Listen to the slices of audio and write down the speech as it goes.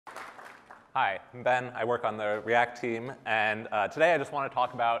Hi, I'm Ben. I work on the React team, and today I just want to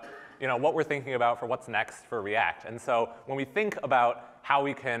talk about what we're thinking about for what's next for React. And so when we think about how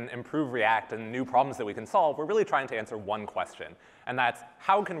we can improve React and new problems that we can solve, we're really trying to answer one question, and that's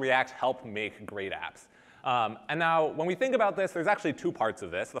how can React help make great apps? And now when we think about this, there's actually two parts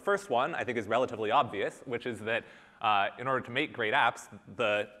of this. The first one I think is relatively obvious, which is that in order to make great apps,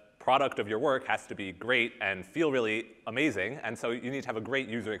 the product of your work has to be great and feel really amazing, and so you need to have a great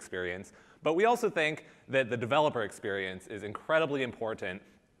user experience. But we also think that the developer experience is incredibly important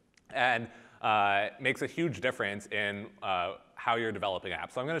and makes a huge difference in how you're developing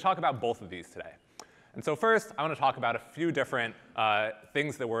apps. So I'm going to talk about both of these today. And so first, I want to talk about a few different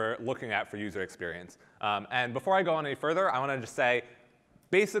things that we're looking at for user experience. And before I go on any further, I want to just say,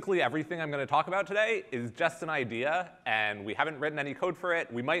 basically everything I'm going to talk about today is just an idea, and we haven't written any code for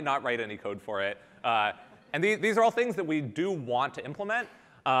it. We might not write any code for it. And these are all things that we do want to implement.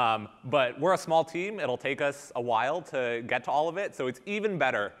 But we're a small team. It'll take us a while to get to all of it. So it's even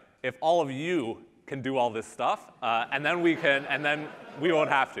better if all of you can do all this stuff, and then we won't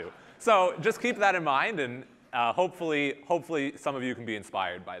have to. So just keep that in mind, and hopefully some of you can be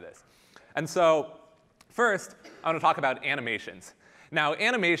inspired by this. And so first, I want to talk about animations. Now,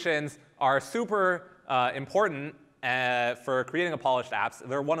 animations are super important for creating a polished apps.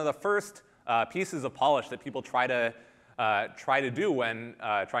 They're one of the first pieces of polish that people try to do when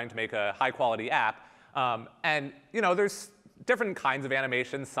trying to make a high-quality app. And there's different kinds of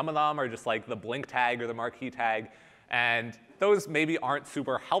animations. Some of them are just like the blink tag or the marquee tag. And those maybe aren't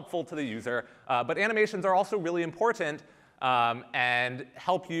super helpful to the user. But animations are also really important and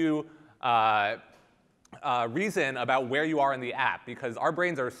help you reason about where you are in the app, because our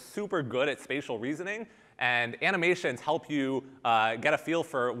brains are super good at spatial reasoning. And animations help you get a feel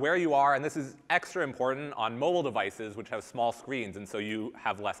for where you are. And this is extra important on mobile devices, which have small screens, and so you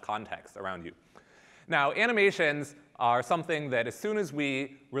have less context around you. Now, animations are something that as soon as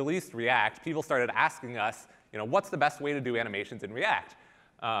we released React, people started asking us, what's the best way to do animations in React?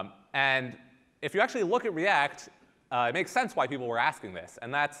 And if you actually look at React, it makes sense why people were asking this.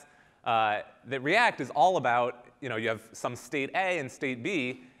 And that's that React is all about, you have some state A and state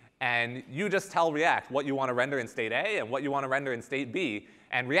B, and you just tell React what you want to render in state A and what you want to render in state B.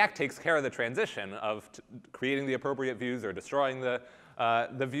 And React takes care of the transition of creating the appropriate views or destroying the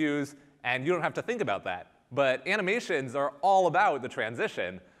views. And you don't have to think about that. But animations are all about the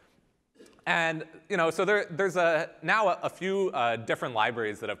transition. And so there's now a few different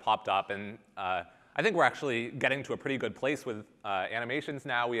libraries that have popped up. And I think we're actually getting to a pretty good place with animations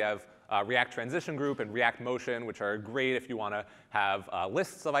now. We have React Transition Group and React Motion, which are great if you want to have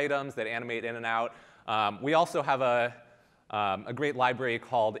lists of items that animate in and out. We also have a great library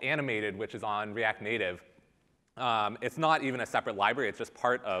called Animated, which is on React Native. It's not even a separate library. It's just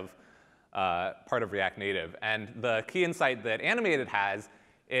part of React Native. And the key insight that Animated has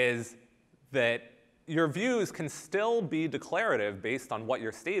is that your views can still be declarative based on what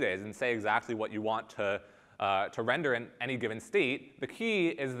your state is and say exactly what you want to render in any given state. The key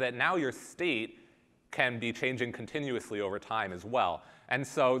is that now your state can be changing continuously over time as well. And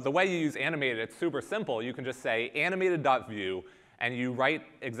so the way you use animated, it's super simple. You can just say animated.view, and you write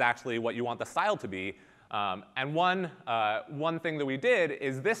exactly what you want the style to be. And one thing that we did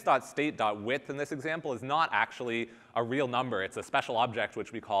is this .state.width in this example is not actually a real number. It's a special object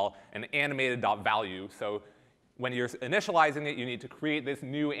which we call an animated.value. So when you're initializing it, you need to create this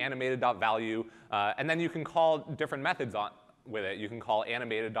new animated.value. And then you can call different methods with it. You can call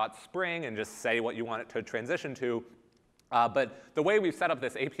animated.spring and just say what you want it to transition to. But the way we've set up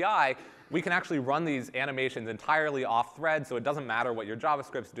this API, we can actually run these animations entirely off thread, so it doesn't matter what your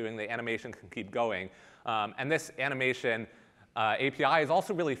JavaScript's doing. The animation can keep going. And this animation API is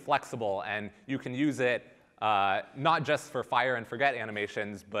also really flexible, and you can use it not just for fire and forget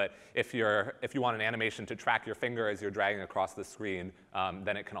animations, but if you want an animation to track your finger as you're dragging across the screen,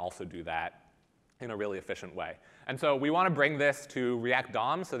 then it can also do that in a really efficient way. And so we want to bring this to React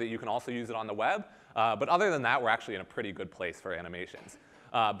DOM so that you can also use it on the web. But other than that, we're actually in a pretty good place for animations.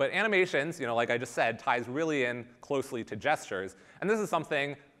 But animations, like I just said, ties really in closely to gestures. And this is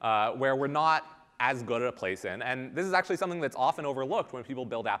something where we're not as good at a place in. And this is actually something that's often overlooked when people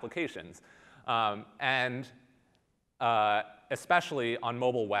build applications. And especially on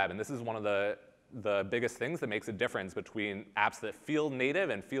mobile web. And this is one of the biggest things that makes a difference between apps that feel native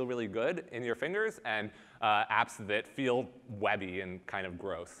and feel really good in your fingers and apps that feel webby and kind of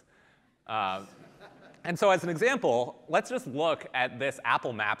gross. And so as an example, let's just look at this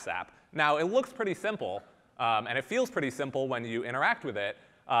Apple Maps app. Now, it looks pretty simple, and it feels pretty simple when you interact with it.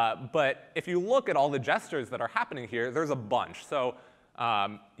 But if you look at all the gestures that are happening here, there's a bunch. So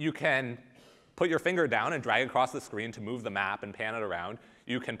you can put your finger down and drag across the screen to move the map and pan it around.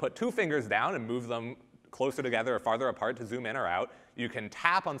 You can put 2 fingers down and move them closer together or farther apart to zoom in or out. You can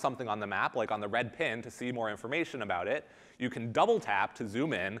tap on something on the map, like on the red pin, to see more information about it. You can double tap to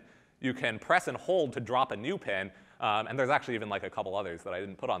zoom in. You can press and hold to drop a new pin. And there's actually even like a couple others that I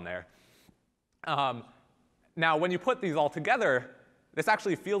didn't put on there. Now, when you put these all together, this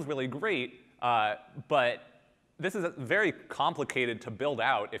actually feels really great, but this is very complicated to build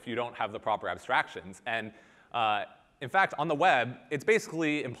out if you don't have the proper abstractions. And in fact, on the web, it's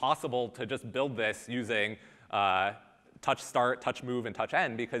basically impossible to just build this using touch start, touch move, and touch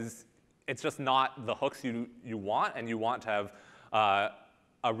end, because it's just not the hooks you want, and you want to have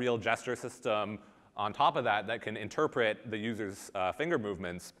a real gesture system on top of that that can interpret the user's finger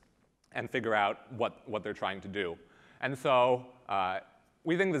movements and figure out what they're trying to do. And so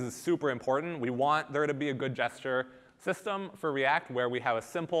we think this is super important. We want there to be a good gesture system for React where we have a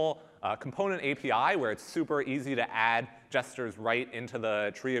simple component API where it's super easy to add gestures right into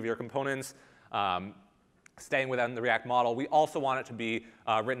the tree of your components, staying within the React model. We also want it to be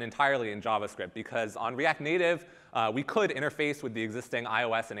written entirely in JavaScript, because on React Native, we could interface with the existing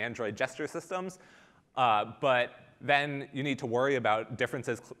iOS and Android gesture systems, but then you need to worry about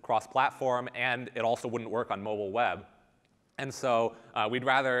differences cross-platform, and it also wouldn't work on mobile web. And so we'd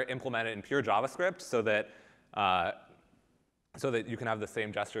rather implement it in pure JavaScript so that you can have the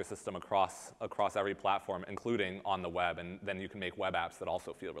same gesture system across every platform, including on the web, and then you can make web apps that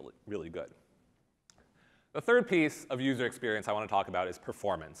also feel really, really good. The third piece of user experience I want to talk about is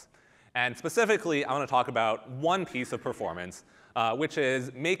performance. And specifically, I want to talk about one piece of performance, which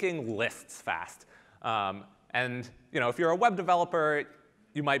is making lists fast. And if you're a web developer,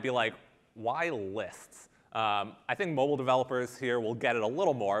 you might be like, why lists? I think mobile developers here will get it a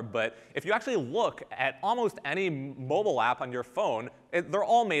little more, but if you actually look at almost any mobile app on your phone, they're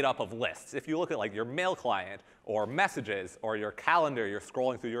all made up of lists. If you look at like your mail client, or messages, or your calendar, you're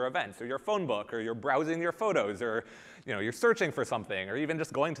scrolling through your events, or your phone book, or you're browsing your photos, or you're searching for something, or even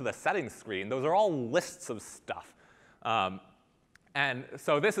just going to the settings screen. Those are all lists of stuff. And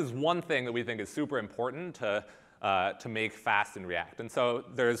so this is one thing that we think is super important to make fast in React. And so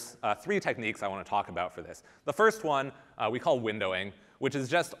there's 3 techniques I want to talk about for this. The first one we call windowing, which is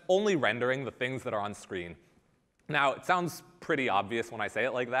just only rendering the things that are on screen. Now, it sounds pretty obvious when I say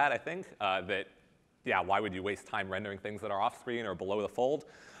it like that, I think, that, yeah, why would you waste time rendering things that are off screen or below the fold?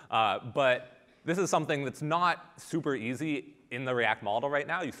 But this is something that's not super easy in the React model right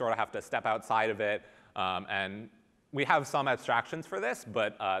now. You sort of have to step outside of it. And we have some abstractions for this,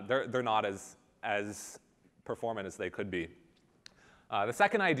 but they're not as performant as they could be. The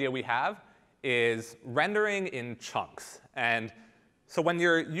second idea we have is rendering in chunks. And so when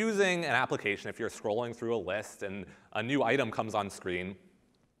you're using an application, if you're scrolling through a list and a new item comes on screen,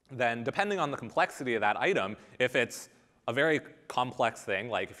 then depending on the complexity of that item, if it's a very complex thing,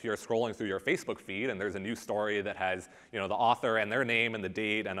 like if you're scrolling through your Facebook feed and there's a new story that has the author and their name and the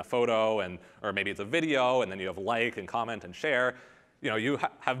date and a photo, or maybe it's a video, and then you have like and comment and share, you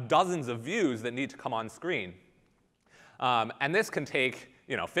have dozens of views that need to come on screen. And this can take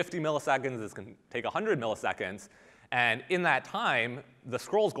 50 milliseconds, this can take 100 milliseconds, and in that time, the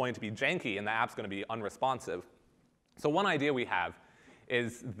scroll's going to be janky and the app's going to be unresponsive. So one idea we have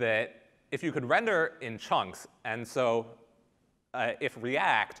is that if you could render in chunks, and so if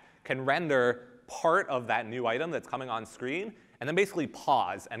React can render part of that new item that's coming on screen, and then basically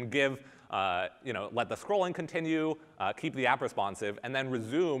pause and give, let the scrolling continue, keep the app responsive, and then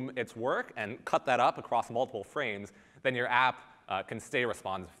resume its work and cut that up across multiple frames, then your app can stay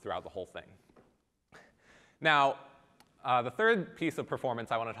responsive throughout the whole thing. Now, the third piece of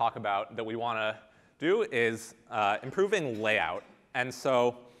performance I want to talk about that we want to do is improving layout. And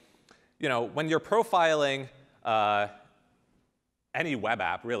so, when you're profiling any web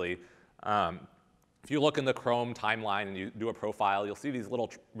app, really, if you look in the Chrome timeline and you do a profile, you'll see these little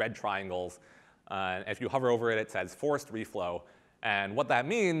red triangles. If you hover over it, it says forced reflow. And what that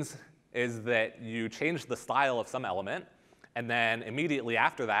means is that you change the style of some element, and then immediately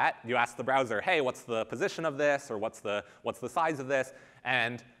after that, you ask the browser, hey, what's the position of this, or what's the size of this?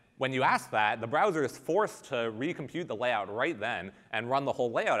 And when you ask that, the browser is forced to recompute the layout right then and run the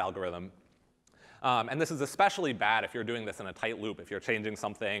whole layout algorithm. And this is especially bad if you're doing this in a tight loop, if you're changing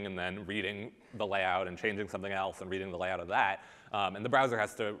something and then reading the layout and changing something else and reading the layout of that. And the browser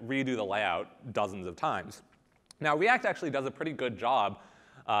has to redo the layout dozens of times. Now, React actually does a pretty good job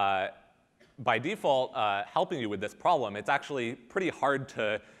by default helping you with this problem. It's actually pretty hard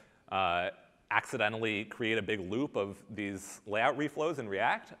to accidentally create a big loop of these layout reflows in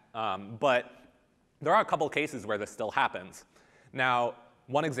React. But there are a couple cases where this still happens. Now,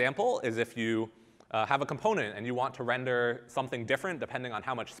 One example is if you have a component and you want to render something different depending on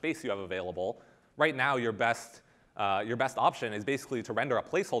how much space you have available. Right now, your best option is basically to render a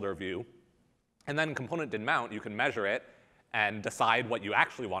placeholder view, and then component did mount, you can measure it and decide what you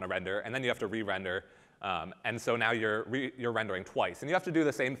actually want to render, and then you have to re-render. And so now you're rendering twice. And you have to do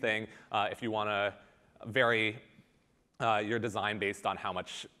the same thing if you want to vary your design based on how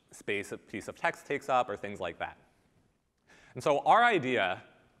much space a piece of text takes up or things like that. And so our idea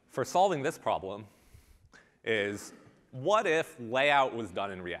for solving this problem is, what if layout was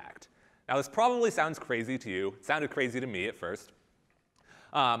done in React? Now, this probably sounds crazy to you. It sounded crazy to me at first.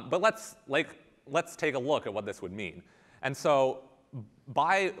 But let's take a look at what this would mean. And so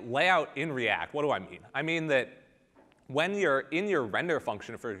by layout in React, what do I mean? I mean that when you're in your render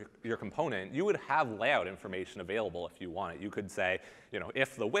function for your component, you would have layout information available if you want it. You could say,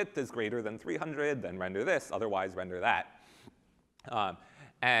 if the width is greater than 300, then render this, otherwise render that.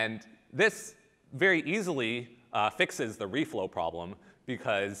 And this very easily fixes the reflow problem,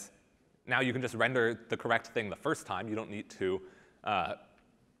 because now you can just render the correct thing the first time. You don't need to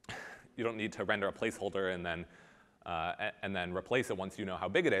render a placeholder and then replace it once you know how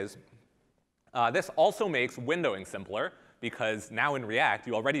big it is. This also makes windowing simpler, because now in React,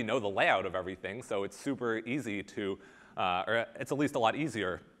 you already know the layout of everything, so it's super easy to, or it's at least a lot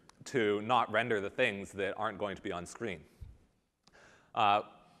easier to not render the things that aren't going to be on screen.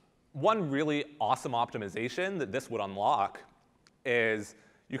 One really awesome optimization that this would unlock is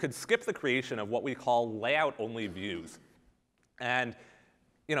you could skip the creation of what we call layout-only views. And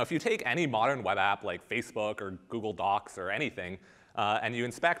if you take any modern web app like Facebook or Google Docs or anything, and you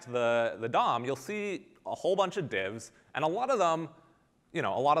inspect the DOM, you'll see a whole bunch of divs, and a lot of them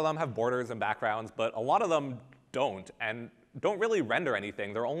have borders and backgrounds, but a lot of them don't, and don't really render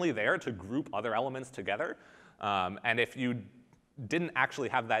anything. They're only there to group other elements together. And if you didn't actually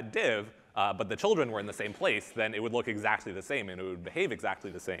have that div, but the children were in the same place, then it would look exactly the same, and it would behave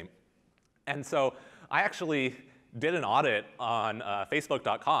exactly the same. And so I actually did an audit on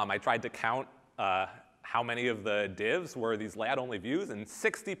Facebook.com. I tried to count how many of the divs were these layout-only views, and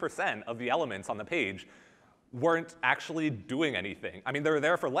 60% of the elements on the page weren't actually doing anything. I mean, they were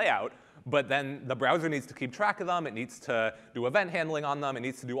there for layout, but then the browser needs to keep track of them. It needs to do event handling on them. It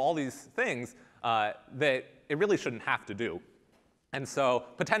needs to do all these things that it really shouldn't have to do. And so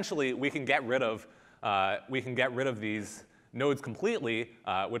potentially, we can get rid of these nodes completely,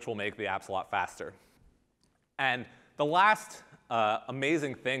 which will make the apps a lot faster. And the last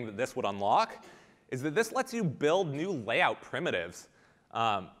amazing thing that this would unlock is that this lets you build new layout primitives.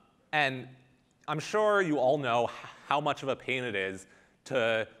 And I'm sure you all know how much of a pain it is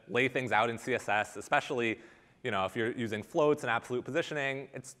to lay things out in CSS, especially if you're using floats and absolute positioning.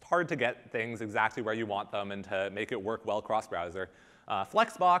 It's hard to get things exactly where you want them and to make it work well cross-browser.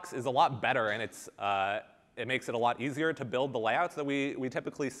 Flexbox is a lot better, and it makes it a lot easier to build the layouts that we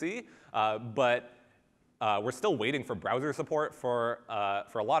typically see, but we're still waiting for browser support for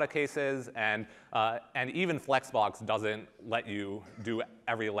a lot of cases, and even Flexbox doesn't let you do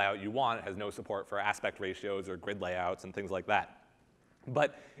every layout you want. It has no support for aspect ratios or grid layouts and things like that.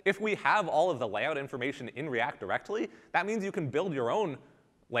 But if we have all of the layout information in React directly, that means you can build your own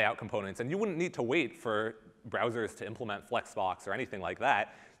layout components, and you wouldn't need to wait for browsers to implement Flexbox or anything like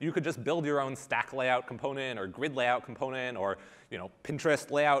that. You could just build your own stack layout component or grid layout component or Pinterest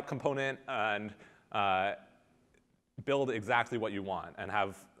layout component, and build exactly what you want and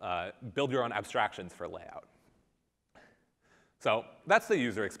build your own abstractions for layout. So that's the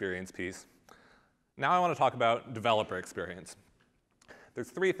user experience piece. Now I want to talk about developer experience. There's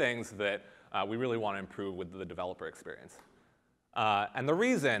three things that we really want to improve with the developer experience. And the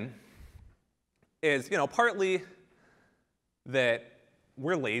reason is partly that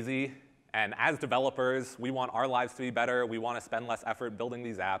we're lazy, and as developers, we want our lives to be better. We want to spend less effort building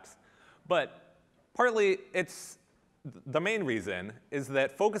these apps. But partly, the main reason is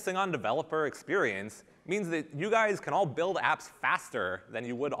that focusing on developer experience means that you guys can all build apps faster than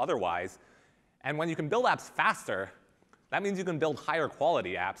you would otherwise. And when you can build apps faster, that means you can build higher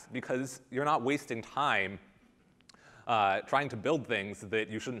quality apps, because you're not wasting time trying to build things that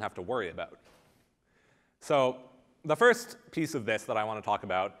you shouldn't have to worry about. So the first piece of this that I want to talk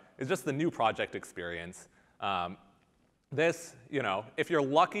about is just the new project experience. If you're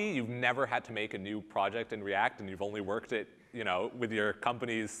lucky, you've never had to make a new project in React, and you've only worked it, with your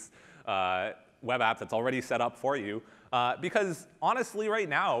company's web app that's already set up for you. Because honestly, right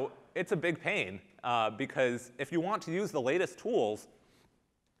now, it's a big pain. Because if you want to use the latest tools,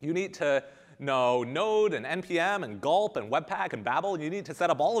 you need to know Node and NPM and Gulp and Webpack and Babel. You need to set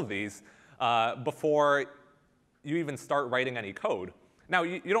up all of these before you even start writing any code. Now,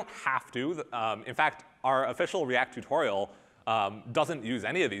 you don't have to. In fact, our official React tutorial doesn't use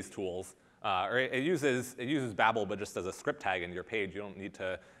any of these tools. Or it uses Babel, but just as a script tag in your page. You don't need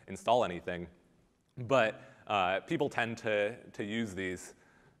to install anything. But people tend to use these.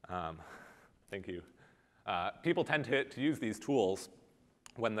 Thank you. People tend to use these tools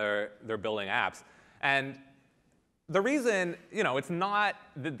when they're building apps. And the reason, it's not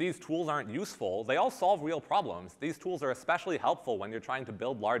that these tools aren't useful. They all solve real problems. These tools are especially helpful when you're trying to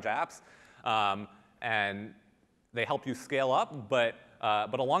build large apps, and they help you scale up. But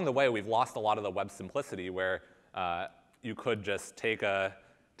along the way, we've lost a lot of the web simplicity where you could just take an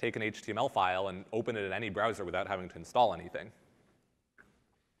HTML file and open it in any browser without having to install anything.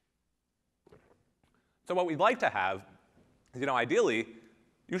 So what we'd like to have is, ideally,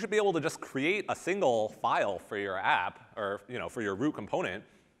 you should be able to just create a single file for your app or for your root component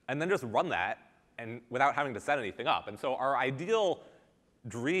and then just run that and without having to set anything up. And so our ideal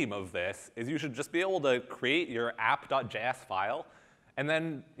dream of this is you should just be able to create your app.js file and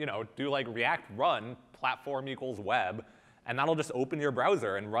then do like React run platform equals web, and that'll just open your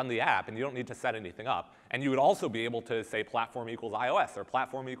browser and run the app, and you don't need to set anything up. And you would also be able to say platform equals iOS or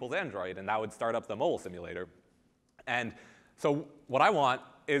platform equals Android, and that would start up the mobile simulator. And so what I want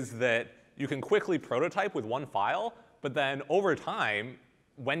is that you can quickly prototype with one file, but then over time,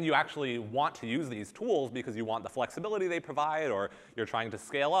 when you actually want to use these tools because you want the flexibility they provide, or you're trying to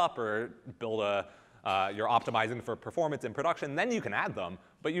scale up or build you're optimizing for performance in production, then you can add them.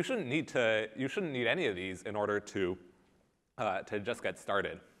 But you shouldn't need any of these in order to just get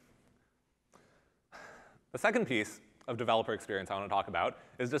started. The second piece of developer experience I want to talk about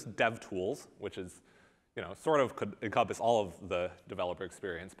is just dev tools, which is sort of could encompass all of the developer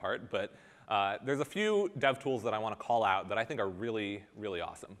experience part, but there's a few dev tools that I want to call out that I think are really, really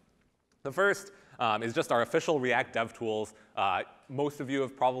awesome. The first is just our official React dev tools. Most of you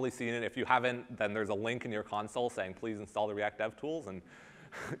have probably seen it. If you haven't, then there's a link in your console saying, please install the React dev tools, and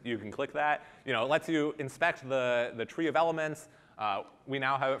you can click that. It lets you inspect the tree of elements. We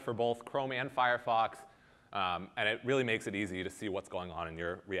now have it for both Chrome and Firefox, and it really makes it easy to see what's going on in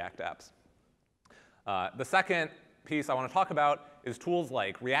your React apps. The second piece I want to talk about is tools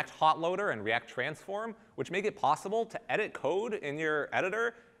like React Hot Loader and React Transform, which make it possible to edit code in your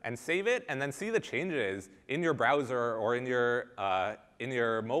editor and save it, and then see the changes in your browser or in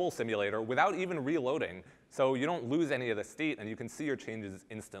your mobile simulator without even reloading. So you don't lose any of the state, and you can see your changes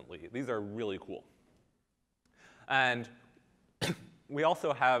instantly. These are really cool. And we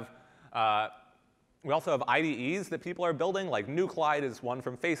also have IDEs that people are building, like Nuclide is one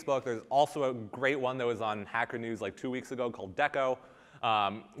from Facebook. There's also a great one that was on Hacker News like 2 weeks ago called Deco,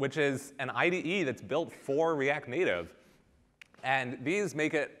 which is an IDE that's built for React Native. And these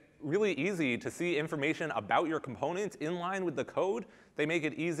make it really easy to see information about your components in line with the code. They make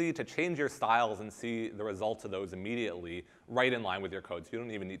it easy to change your styles and see the results of those immediately right in line with your code, so you don't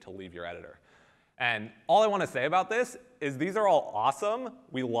even need to leave your editor. And all I want to say about this is these are all awesome.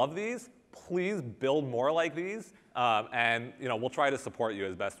 We love these. Please build more like these, and we'll try to support you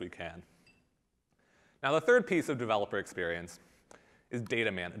as best we can. Now, the third piece of developer experience is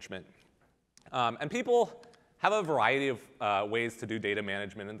data management. And people have a variety of ways to do data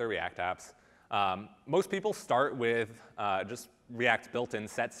management in their React apps. Most people start with just React's built-in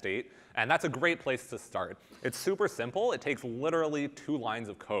set state, and that's a great place to start. It's super simple. It takes literally 2 lines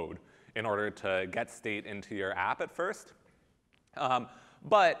of code in order to get state into your app at first.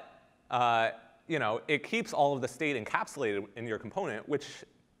 It keeps all of the state encapsulated in your component, which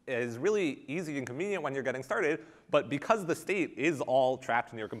is really easy and convenient when you're getting started. But because the state is all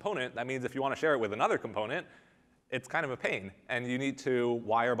trapped in your component, that means if you want to share it with another component, it's kind of a pain. And you need to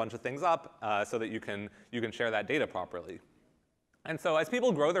wire a bunch of things up so that you can share that data properly. And so as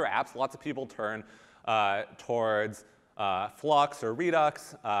people grow their apps, lots of people turn towards Flux or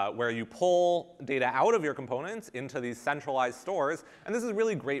Redux, where you pull data out of your components into these centralized stores. And this is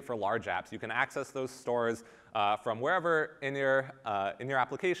really great for large apps. You can access those stores from wherever in your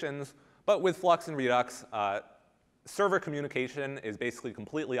applications. But with Flux and Redux, server communication is basically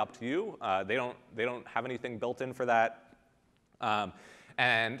completely up to you. They don't have anything built in for that.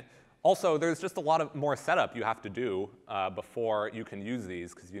 And also, there's just a lot more setup you have to do before you can use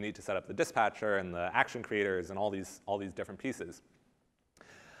these, because you need to set up the dispatcher and the action creators and all these different pieces.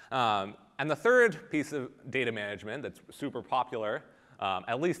 And the third piece of data management that's super popular,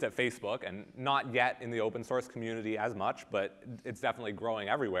 at least at Facebook, and not yet in the open source community as much, but it's definitely growing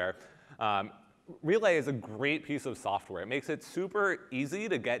everywhere. Relay is a great piece of software. It makes it super easy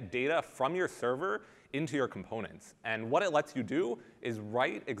to get data from your server into your components. And what it lets you do is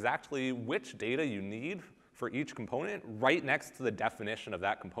write exactly which data you need for each component right next to the definition of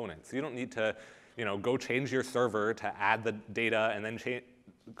that component. So you don't need to go change your server to add the data and then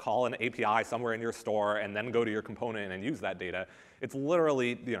call an API somewhere in your store and then go to your component and use that data. It's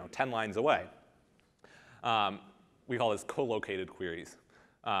literally 10 lines away. We call this co-located queries.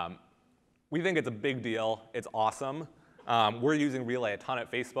 We think it's a big deal. It's awesome. We're using Relay a ton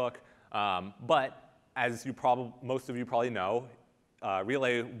at Facebook. But as most of you probably know,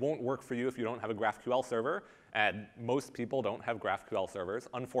 Relay won't work for you if you don't have a GraphQL server. And most people don't have GraphQL servers,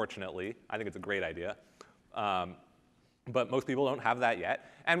 unfortunately. I think it's a great idea. But most people don't have that yet.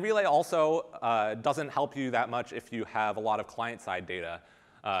 And Relay also doesn't help you that much if you have a lot of client-side data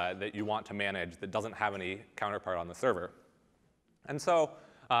that you want to manage that doesn't have any counterpart on the server. And so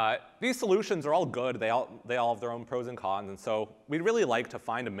these solutions are all good. They all have their own pros and cons. And so we'd really like to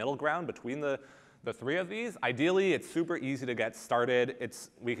find a middle ground between the three of these. Ideally, it's super easy to get started.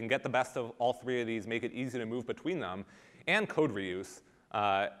 We can get the best of all three of these, make it easy to move between them. And code reuse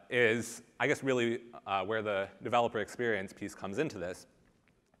is, I guess, really where the developer experience piece comes into this.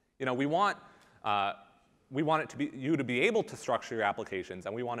 We want it to be you to be able to structure your applications,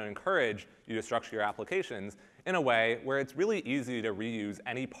 and we want to encourage you to structure your applications in a way where it's really easy to reuse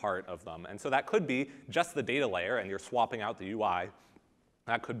any part of them. And so that could be just the data layer, and you're swapping out the UI.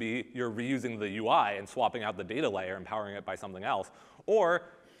 That could be you're reusing the UI and swapping out the data layer and powering it by something else. Or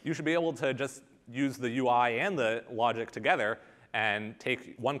you should be able to just use the UI and the logic together and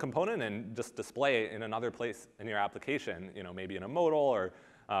take one component and just display it in another place in your application, maybe in a modal or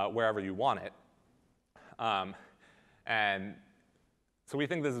wherever you want it. And so we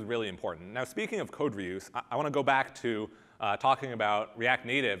think this is really important. Now, speaking of code reuse, I want to go back to talking about React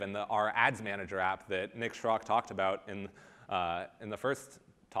Native and our Ads Manager app that Nick Schrock talked about in the first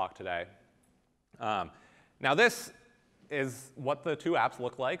talk today. Now, this is what the two apps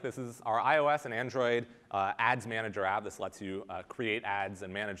look like. This is our iOS and Android Ads Manager app. This lets you create ads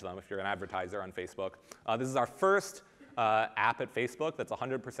and manage them if you're an advertiser on Facebook. This is our first app at Facebook that's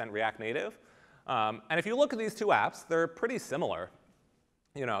 100% React Native. And if you look at these two apps, they're pretty similar.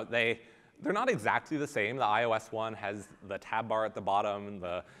 They're not exactly the same. The iOS one has the tab bar at the bottom.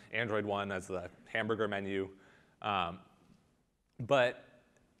 The Android one has the hamburger menu. But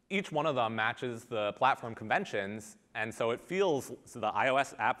each one of them matches the platform conventions. And so the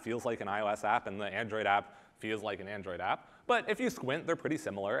iOS app feels like an iOS app, and the Android app feels like an Android app. But if you squint, they're pretty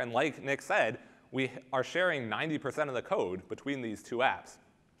similar. And like Nick said, we are sharing 90% of the code between these two apps.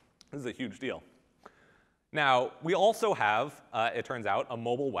 This is a huge deal. Now, we also have, it turns out, a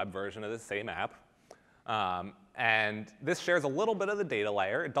mobile web version of the same app. And this shares a little bit of the data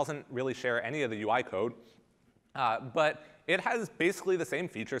layer. It doesn't really share any of the UI code. But it has basically the same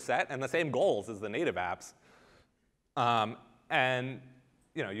feature set and the same goals as the native apps. And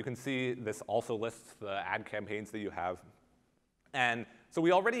you can see this also lists the ad campaigns that you have. And so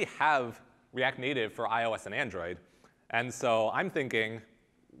we already have React Native for iOS and Android. And so I'm thinking,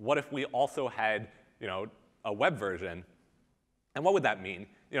 what if we also had a web version? And what would that mean?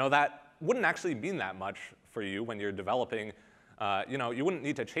 That wouldn't actually mean that much for you when you're developing. You wouldn't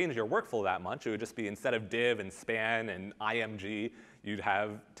need to change your workflow that much. It would just be instead of div and span and IMG, you'd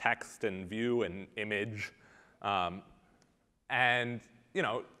have text and view and image. And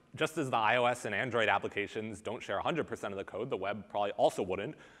just as the iOS and Android applications don't share 100% of the code, the web probably also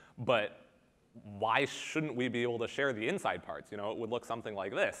wouldn't. But why shouldn't we be able to share the inside parts? It would look something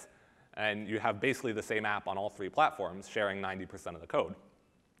like this. And you have basically the same app on all three platforms, sharing 90% of the code.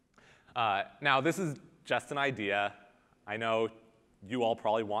 Now, this is just an idea. I know you all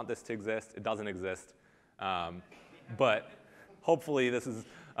probably want this to exist. It doesn't exist. But hopefully this is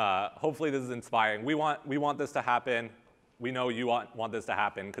inspiring. We want this to happen. We know you want this to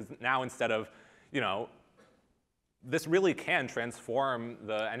happen, because now instead of, this really can transform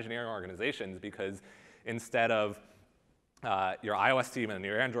the engineering organizations, because instead of your iOS team and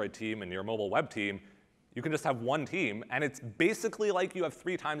your Android team and your mobile web team, you can just have one team, and it's basically like you have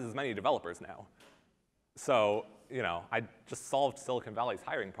 3 times as many developers now. So, I just solved Silicon Valley's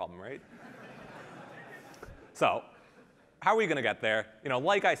hiring problem, right? So, how are we going to get there?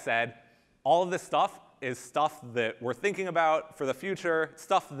 Like I said, all of this stuff is stuff that we're thinking about for the future,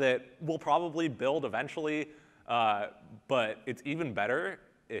 stuff that we'll probably build eventually, but it's even better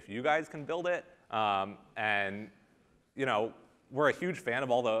if you guys can build it. And we're a huge fan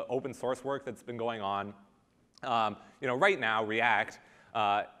of all the open source work that's been going on. Right now, React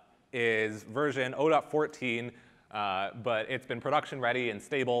is version 0.14, but it's been production ready and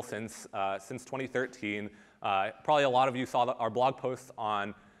stable since 2013. Probably a lot of you saw our blog post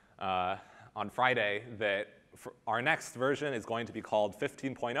on Friday that our next version is going to be called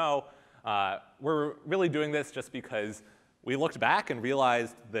 15.0. We're really doing this just because we looked back and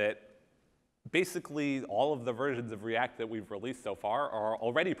realized that basically all of the versions of React that we've released so far are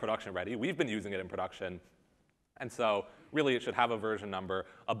already production ready. We've been using it in production. And so really it should have a version number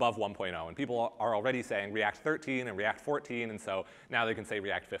above 1.0. And people are already saying React 13 and React 14, and so now they can say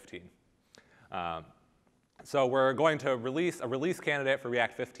React 15. So we're going to release a release candidate for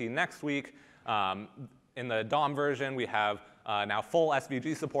React 15 next week. In the DOM version, we have now full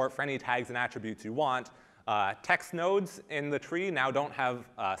SVG support for any tags and attributes you want. Text nodes in the tree now don't have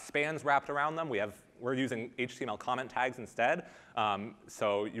spans wrapped around them. We're using HTML comment tags instead,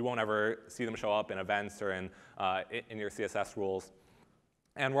 so you won't ever see them show up in events or in your CSS rules.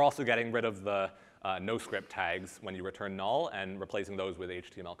 And we're also getting rid of the no script tags when you return null and replacing those with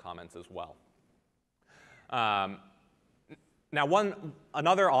HTML comments as well. Now,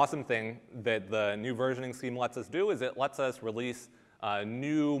 another awesome thing that the new versioning scheme lets us do is it lets us release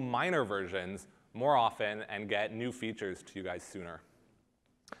new minor versions more often and get new features to you guys sooner.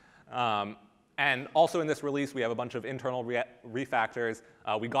 And also in this release, we have a bunch of internal refactors.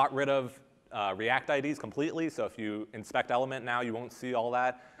 We got rid of React IDs completely, so if you inspect element now, you won't see all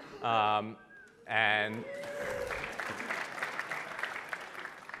that. And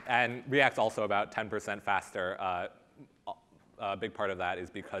React's also about 10% faster. A big part of that is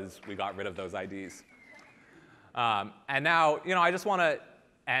because we got rid of those IDs. And now, I just want to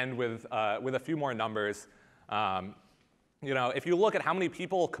end with a few more numbers. If you look at how many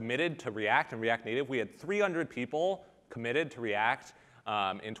people committed to React and React Native, we had 300 people committed to React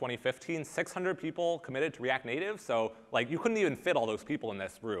in 2015, 600 people committed to React Native. So you couldn't even fit all those people in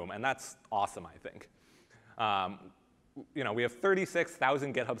this room, and that's awesome, I think. We have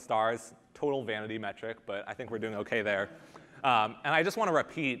 36,000 GitHub stars, total vanity metric, but I think we're doing OK there. And I just want to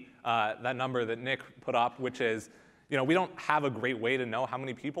repeat that number that Nick put up, which is, we don't have a great way to know how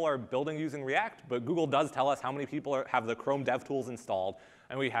many people are building using React, but Google does tell us how many people have the Chrome DevTools installed.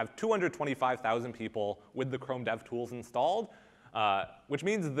 And we have 225,000 people with the Chrome DevTools installed, which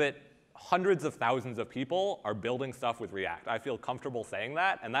means that hundreds of thousands of people are building stuff with React. I feel comfortable saying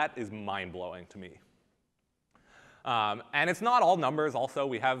that, and that is mind-blowing to me. And it's not all numbers also.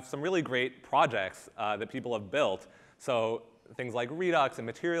 We have some really great projects that people have built. So things like Redux and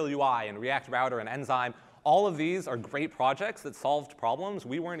Material UI and React Router and Enzyme, all of these are great projects that solved problems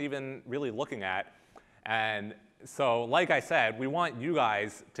we weren't even really looking at. And so like I said, we want you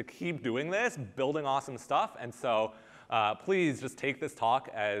guys to keep doing this, building awesome stuff. And so please just take this talk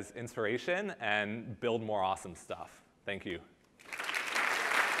as inspiration and build more awesome stuff. Thank you.